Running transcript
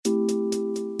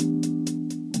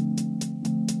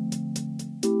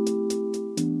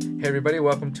Hey everybody,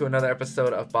 welcome to another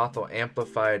episode of Bothell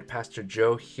Amplified. Pastor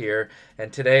Joe here,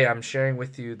 and today I'm sharing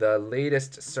with you the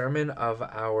latest sermon of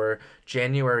our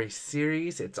January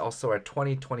series. It's also our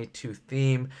 2022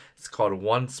 theme. It's called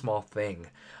One Small Thing.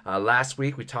 Last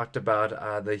week we talked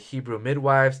about the Hebrew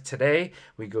midwives. Today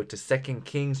we go to 2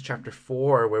 Kings chapter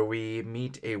 4, where we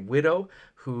meet a widow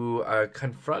who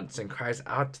confronts and cries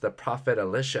out to the prophet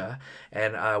Elisha,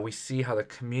 and we see how the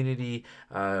community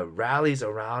rallies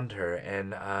around her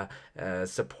and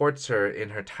supports her in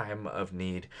her time of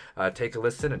need. Take a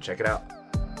listen and check it out.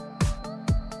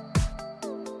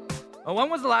 When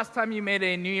was the last time you made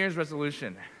a New Year's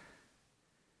resolution?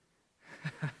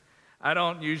 I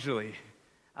don't usually.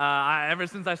 Ever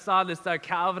since I saw this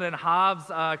Calvin and Hobbes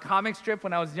comic strip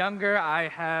when I was younger, I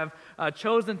have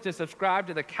chosen to subscribe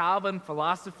to the Calvin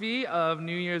philosophy of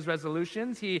New Year's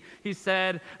resolutions. He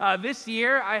said, this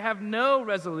year I have no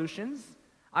resolutions.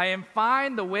 I am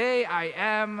fine the way I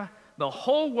am. The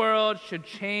whole world should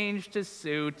change to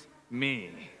suit me.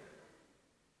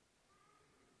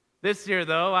 This year,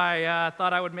 though, I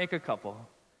thought I would make a couple.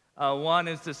 One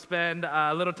is to spend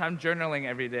a little time journaling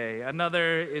every day.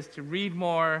 Another is to read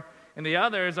more. And the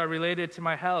others are related to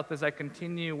my health as I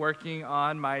continue working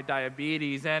on my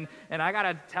diabetes. And I got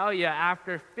to tell you,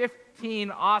 after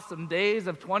 15 awesome days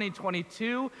of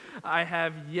 2022, I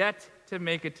have yet to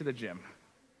make it to the gym.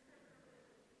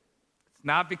 It's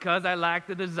not because I lack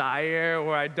the desire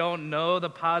or I don't know the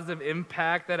positive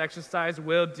impact that exercise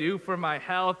will do for my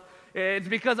health. It's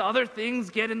because other things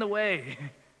get in the way.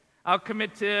 I'll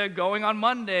commit to going on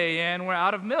Monday and we're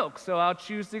out of milk, so I'll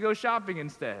choose to go shopping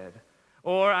instead.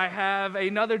 Or I have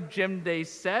another gym day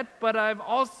set, but I've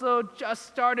also just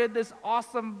started this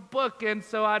awesome book, and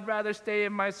so I'd rather stay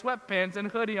in my sweatpants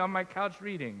and hoodie on my couch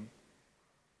reading.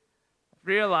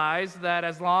 Realize that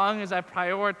as long as I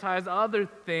prioritize other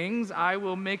things, I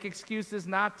will make excuses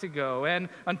not to go. And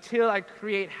until I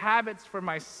create habits for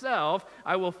myself,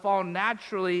 I will fall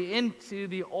naturally into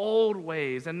the old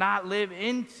ways and not live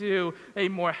into a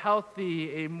more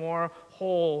healthy, a more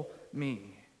whole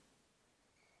me.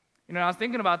 You know, I was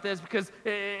thinking about this because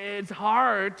it's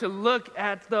hard to look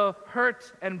at the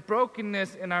hurt and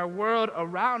brokenness in our world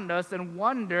around us and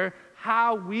wonder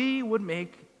how we would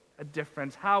make a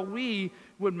difference, how we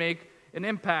would make an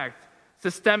impact.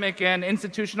 Systemic and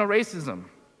institutional racism,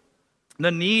 the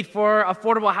need for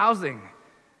affordable housing,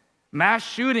 mass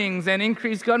shootings and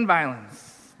increased gun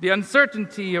violence, the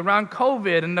uncertainty around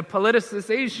COVID and the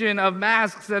politicization of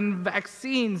masks and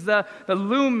vaccines, the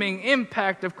looming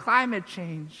impact of climate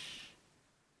change.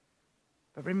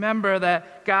 But remember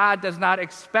that God does not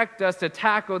expect us to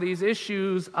tackle these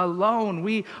issues alone.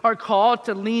 We are called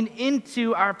to lean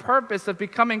into our purpose of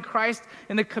becoming Christ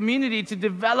in the community, to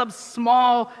develop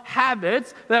small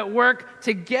habits that work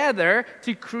together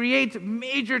to create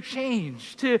major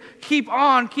change, to keep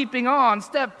on keeping on,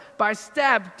 step by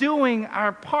step, doing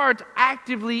our part,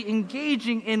 actively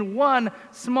engaging in one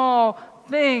small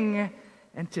thing,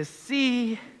 and to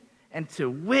see and to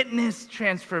witness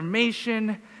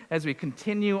transformation as we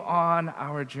continue on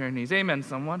our journeys. Amen,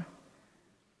 someone.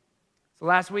 So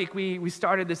last week, we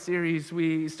started this series.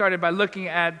 We started by looking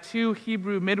at two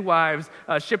Hebrew midwives,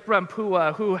 Shiphrah and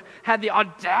Puah, who had the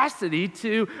audacity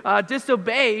to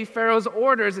disobey Pharaoh's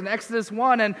orders in Exodus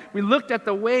 1. And we looked at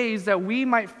the ways that we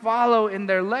might follow in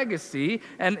their legacy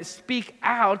and speak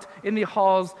out in the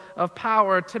halls of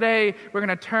power. Today, we're going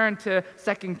to turn to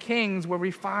 2 Kings, where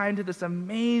we find this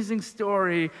amazing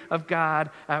story of God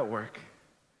at work.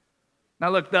 Now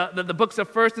look, the books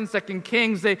of 1st and 2nd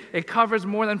Kings, it covers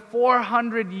more than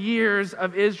 400 years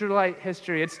of Israelite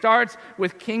history. It starts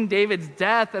with King David's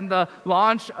death and the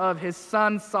launch of his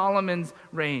son Solomon's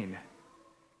reign.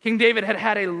 King David had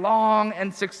had a long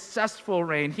and successful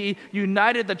reign. He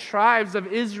united the tribes of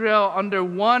Israel under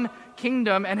one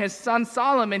kingdom, and his son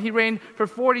Solomon, he reigned for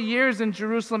 40 years in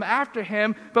Jerusalem after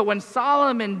him. But when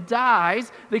Solomon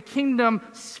dies, the kingdom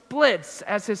splits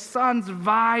as his sons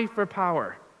vie for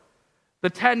power. The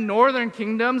 10 northern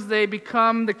kingdoms, they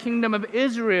become the kingdom of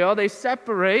Israel. They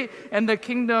separate, and the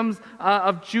kingdoms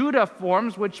of Judah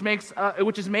forms, which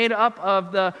is made up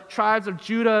of the tribes of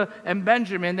Judah and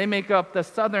Benjamin. They make up the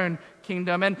southern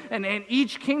kingdom, and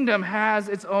each kingdom has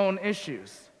its own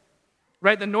issues.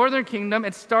 Right, the northern kingdom,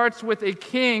 it starts with a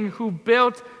king who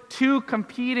built two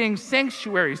competing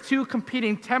sanctuaries, two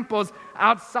competing temples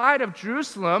outside of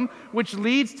Jerusalem, which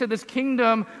leads to this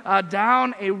kingdom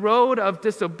down a road of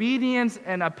disobedience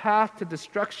and a path to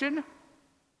destruction.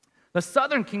 The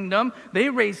southern kingdom, they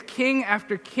raise king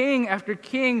after king after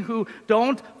king who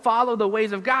don't follow the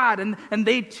ways of God. And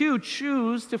they too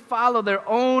choose to follow their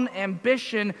own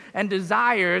ambition and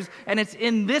desires. And it's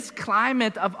in this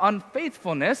climate of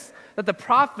unfaithfulness that the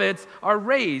prophets are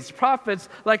raised. Prophets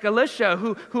like Elisha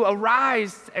who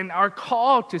arise and are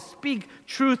called to speak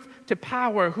truth to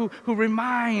power, who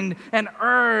remind and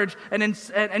urge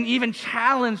and even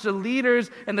challenge the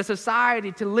leaders and the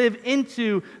society to live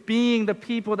into being the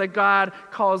people that God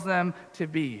calls them to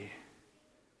be.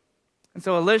 And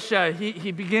so Elisha,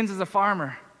 he begins as a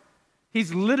farmer.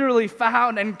 He's literally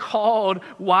found and called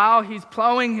while he's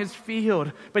plowing his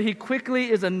field. But he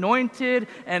quickly is anointed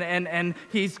and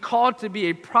he's called to be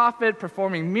a prophet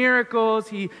performing miracles.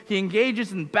 He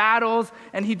engages in battles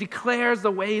and he declares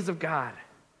the ways of God.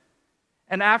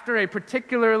 And after a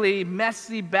particularly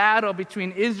messy battle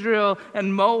between Israel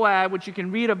and Moab, which you can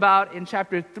read about in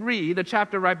chapter 3, the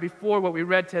chapter right before what we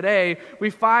read today, we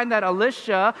find that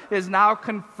Elisha is now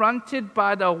confronted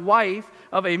by the wife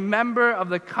of a member of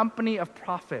the company of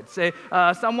prophets,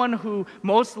 someone who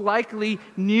most likely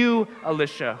knew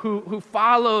Elisha, who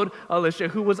followed Elisha,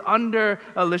 who was under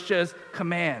Elisha's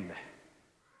command.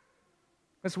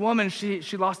 This woman,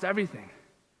 she lost everything.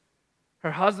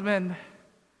 Her husband,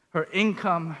 her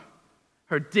income,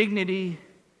 her dignity,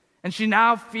 and she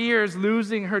now fears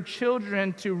losing her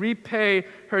children to repay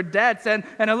her debts. And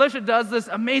Elisha does this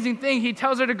amazing thing. He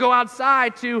tells her to go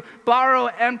outside to borrow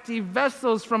empty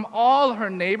vessels from all her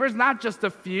neighbors, not just a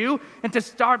few, and to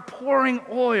start pouring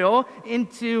oil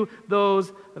into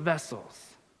those vessels.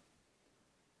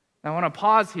 Now, I want to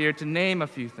pause here to name a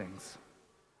few things.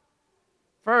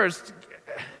 First,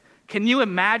 can you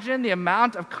imagine the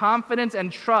amount of confidence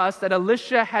and trust that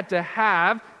Elisha had to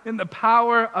have in the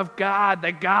power of God,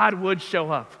 that God would show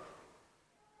up?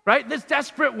 Right? This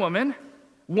desperate woman,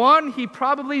 one he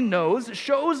probably knows,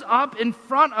 shows up in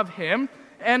front of him,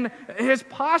 and his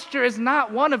posture is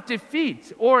not one of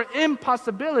defeat or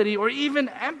impossibility or even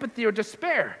empathy or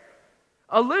despair.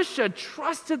 Elisha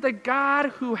trusted that God,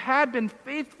 who had been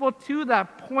faithful to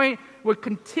that point, would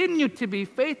continue to be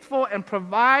faithful and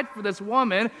provide for this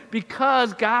woman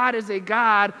because God is a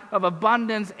God of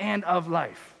abundance and of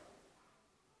life.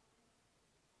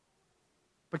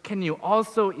 But can you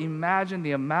also imagine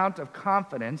the amount of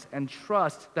confidence and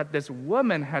trust that this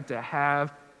woman had to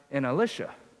have in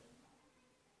Elisha?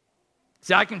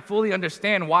 See, I can fully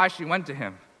understand why she went to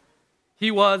him. He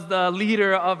was the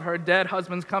leader of her dead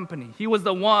husband's company. He was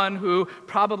the one who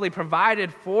probably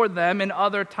provided for them in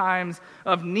other times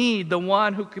of need, the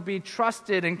one who could be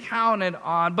trusted and counted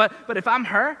on. But if I'm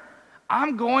her,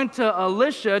 I'm going to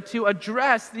Elisha to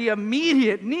address the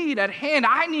immediate need at hand.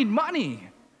 I need money.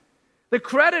 The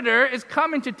creditor is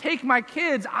coming to take my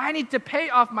kids. I need to pay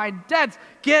off my debts.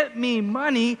 Get me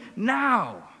money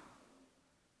now.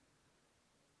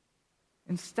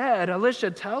 Instead, Elisha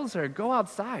tells her, go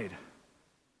outside.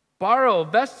 Borrow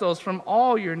vessels from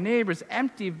all your neighbors,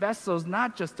 empty vessels,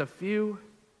 not just a few.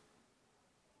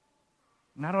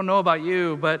 And I don't know about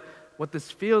you, but what this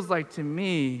feels like to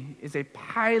me is a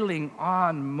piling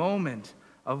on moment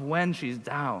of when she's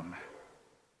down.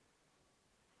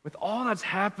 With all that's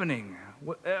happening,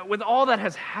 with all that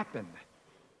has happened,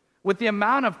 with the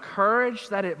amount of courage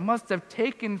that it must have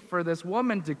taken for this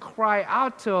woman to cry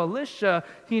out to Elisha,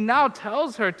 he now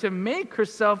tells her to make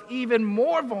herself even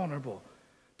more vulnerable,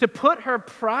 to put her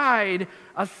pride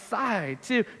aside,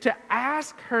 to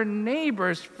ask her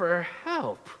neighbors for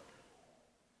help.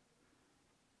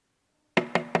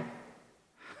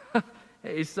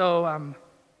 Hey, so I'm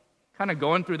kind of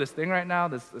going through this thing right now,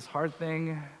 this hard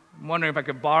thing. I'm wondering if I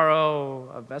could borrow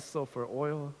a vessel for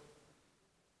oil.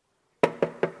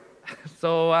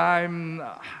 So I'm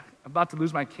about to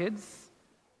lose my kids.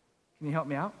 Can you help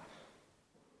me out?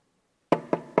 I'm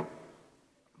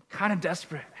kind of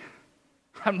desperate.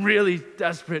 I'm really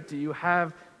desperate. Do you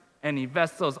have any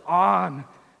vessels? On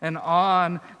and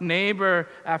on, neighbor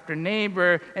after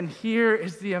neighbor. And here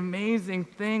is the amazing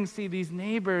thing. See, these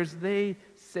neighbors, they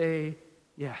say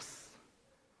yes.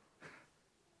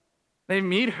 They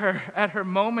meet her at her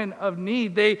moment of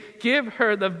need. They give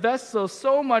her the vessel,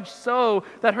 so much so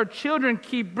that her children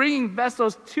keep bringing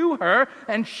vessels to her,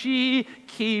 and she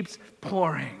keeps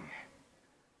pouring.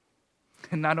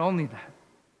 And not only that,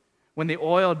 when the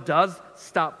oil does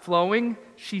stop flowing,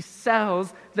 she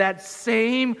sells that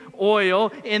same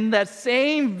oil in that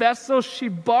same vessel she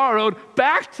borrowed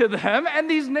back to them, and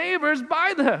these neighbors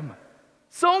buy them.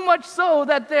 So much so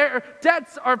that their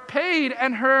debts are paid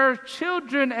and her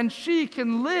children and she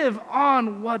can live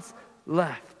on what's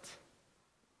left.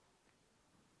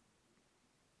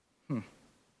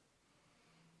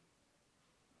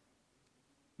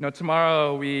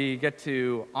 Tomorrow we get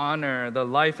to honor the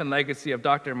life and legacy of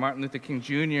Dr. Martin Luther King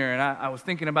Jr. And I was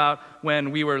thinking about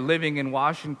when we were living in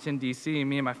Washington, D.C.,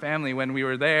 me and my family, when we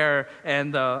were there,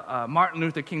 and the Martin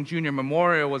Luther King Jr.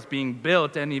 Memorial was being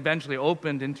built and eventually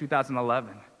opened in 2011.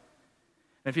 And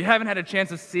if you haven't had a chance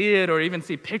to see it or even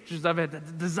see pictures of it, the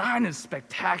design is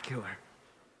spectacular.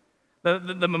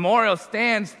 The memorial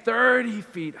stands 30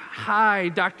 feet high.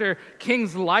 Dr.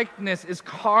 King's likeness is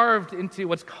carved into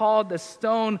what's called the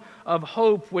Stone of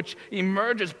Hope, which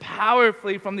emerges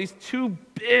powerfully from these two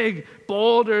big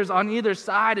boulders on either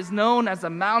side, is known as the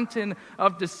Mountain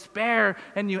of Despair.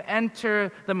 And you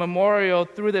enter the memorial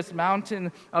through this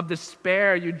Mountain of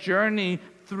Despair. You journey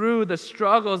through the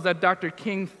struggles that Dr.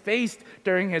 King faced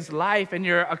during his life, and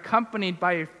you're accompanied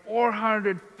by a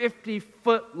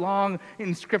 450-foot-long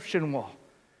inscription wall.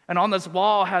 And on this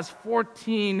wall has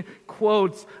 14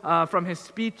 quotes from his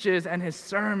speeches and his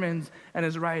sermons and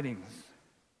his writings.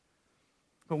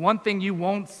 But one thing you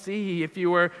won't see if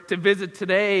you were to visit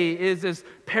today is this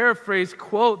paraphrased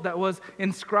quote that was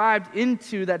inscribed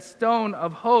into that Stone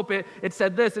of Hope. It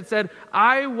said this, it said,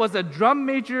 "I was a drum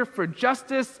major for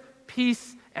justice,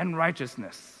 peace, and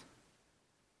righteousness."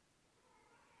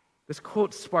 This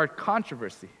quote sparked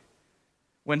controversy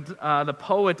when the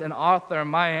poet and author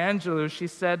Maya Angelou, she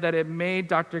said that it made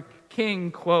Dr.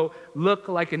 King, quote, "look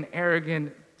like an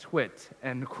arrogant twit,"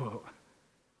 end quote.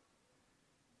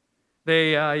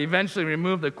 They eventually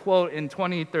removed the quote in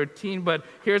 2013, but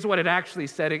here's what it actually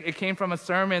said. It came from a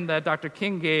sermon that Dr.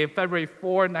 King gave February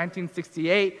 4,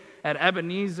 1968 at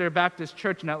Ebenezer Baptist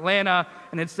Church in Atlanta,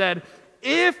 and it said,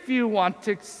 "If you want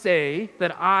to say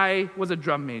that I was a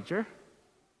drum major,"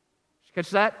 did you catch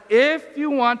that? "If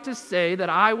you want to say that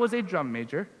I was a drum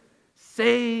major,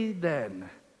 say then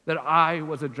that I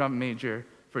was a drum major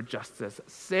for justice.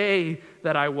 Say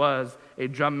that I was a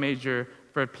drum major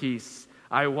for peace.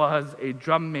 I was a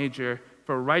drum major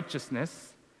for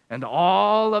righteousness, and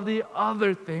all of the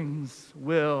other things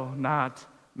will not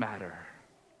matter."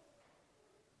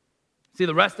 See,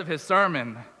 the rest of his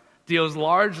sermon deals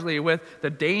largely with the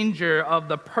danger of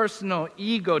the personal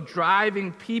ego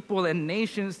driving people and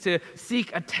nations to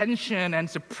seek attention and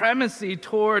supremacy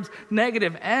towards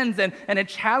negative ends, and it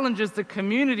challenges the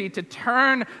community to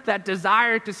turn that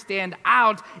desire to stand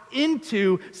out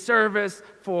into service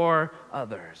for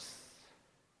others.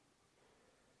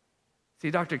 See,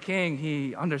 Dr. King,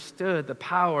 he understood the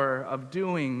power of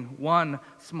doing one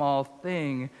small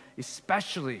thing,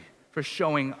 especially for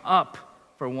showing up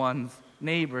for one's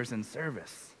neighbors in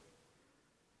service.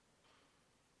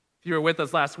 If you were with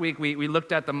us last week, we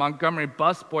looked at the Montgomery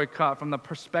bus boycott from the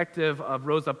perspective of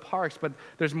Rosa Parks, but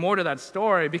there's more to that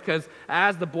story because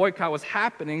as the boycott was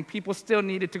happening, people still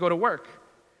needed to go to work.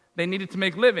 They needed to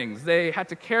make livings. They had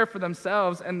to care for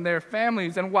themselves and their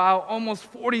families. And while almost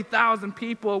 40,000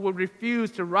 people would refuse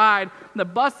to ride the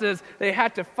buses, they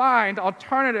had to find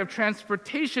alternative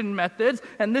transportation methods.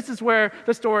 And this is where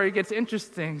the story gets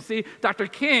interesting. See, Dr.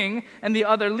 King and the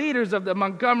other leaders of the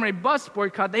Montgomery bus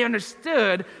boycott, they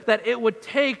understood that it would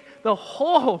take the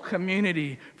whole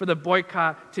community for the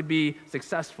boycott to be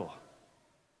successful.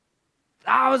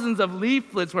 Thousands of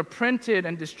leaflets were printed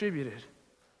and distributed.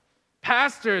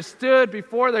 Pastors stood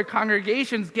before their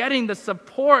congregations getting the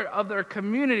support of their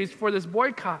communities for this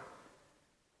boycott.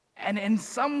 And in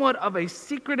somewhat of a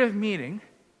secretive meeting,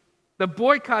 the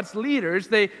boycott's leaders,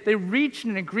 they reached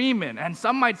an agreement, and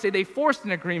some might say they forced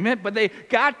an agreement, but they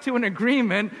got to an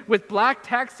agreement with black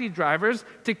taxi drivers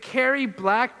to carry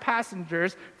black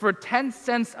passengers for 10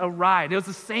 cents a ride. It was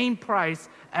the same price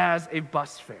as a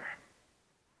bus fare.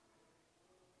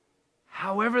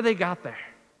 However they got there,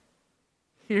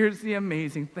 here's the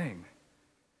amazing thing.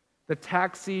 The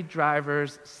taxi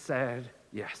drivers said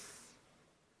yes.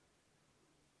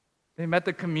 They met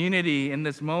the community in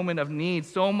this moment of need,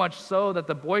 so much so that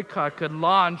the boycott could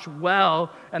launch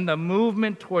well and the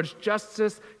movement towards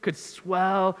justice could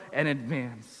swell and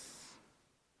advance.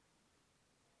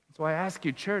 So I ask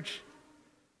you, church,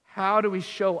 how do we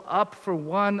show up for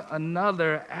one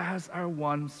another as our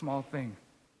one small thing?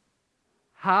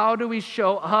 How do we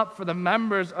show up for the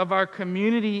members of our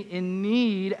community in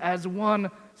need as one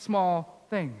small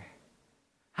thing?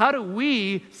 How do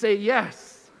we say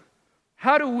yes?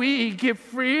 How do we give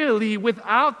freely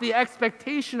without the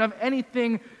expectation of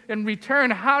anything in return?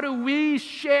 How do we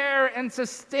share and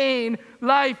sustain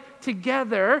life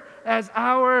together as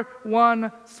our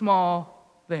one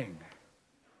small thing?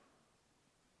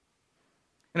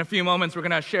 In a few moments, we're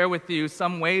going to share with you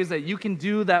some ways that you can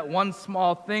do that one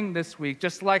small thing this week,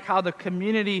 just like how the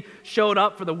community showed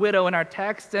up for the widow in our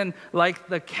text and like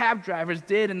the cab drivers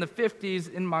did in the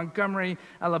 50s in Montgomery,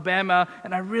 Alabama.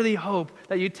 And I really hope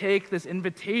that you take this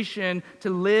invitation to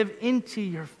live into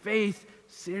your faith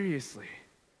seriously.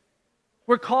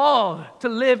 We're called to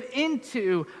live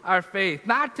into our faith,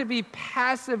 not to be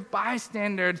passive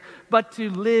bystanders, but to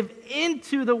live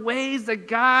into the ways that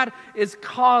God is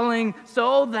calling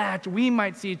so that we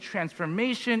might see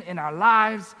transformation in our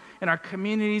lives, in our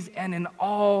communities, and in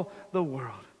all the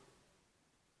world.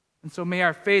 And so may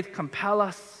our faith compel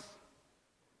us.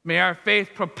 May our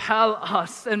faith propel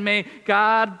us, and may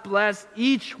God bless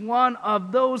each one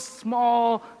of those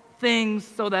small things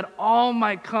so that all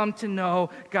might come to know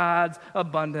God's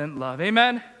abundant love.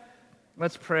 Amen?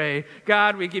 Let's pray.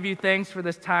 God, we give you thanks for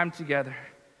this time together,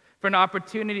 for an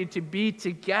opportunity to be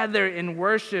together in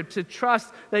worship, to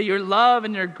trust that your love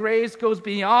and your grace goes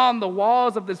beyond the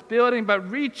walls of this building, but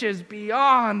reaches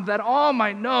beyond, that all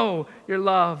might know your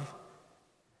love.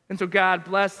 And so, God,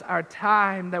 bless our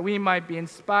time that we might be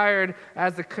inspired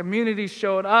as the community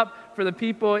showed up, for the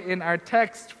people in our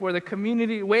text, for the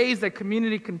community, ways that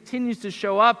community continues to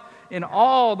show up in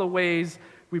all the ways.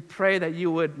 We pray that you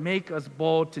would make us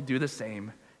bold to do the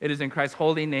same. It is in Christ's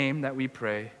holy name that we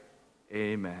pray.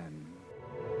 Amen.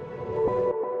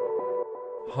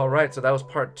 All right, so that was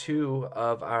part 2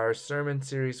 of our sermon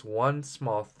series, One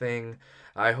Small Thing.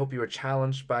 I hope you were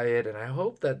challenged by it, and I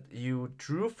hope that you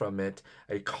drew from it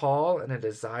a call and a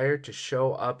desire to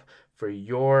show up for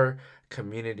your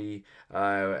community.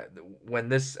 When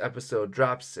this episode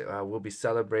drops, we'll be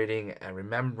celebrating and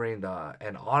remembering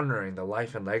and honoring the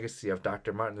life and legacy of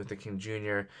Dr. Martin Luther King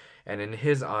Jr., and in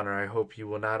his honor, I hope you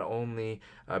will not only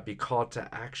be called to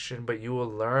action, but you will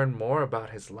learn more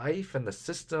about his life and the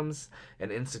systems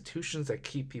and institutions that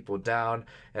keep people down,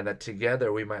 and that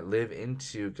together we might live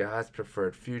into God's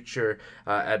preferred future.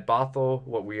 At Bothell,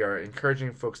 what we are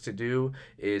encouraging folks to do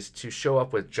is to show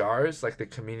up with jars like the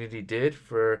community did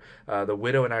for the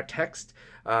widow in our text.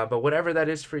 But whatever that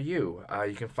is for you,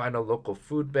 you can find a local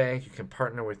food bank, you can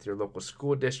partner with your local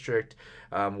school district,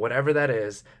 whatever that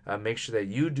is, make sure that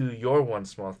you do your one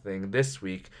small thing this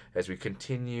week as we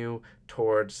continue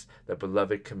towards the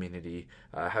beloved community.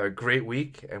 Have a great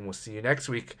week, and we'll see you next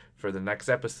week for the next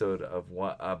episode of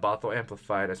Bothell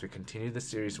Amplified as we continue the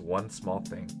series One Small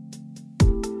Thing.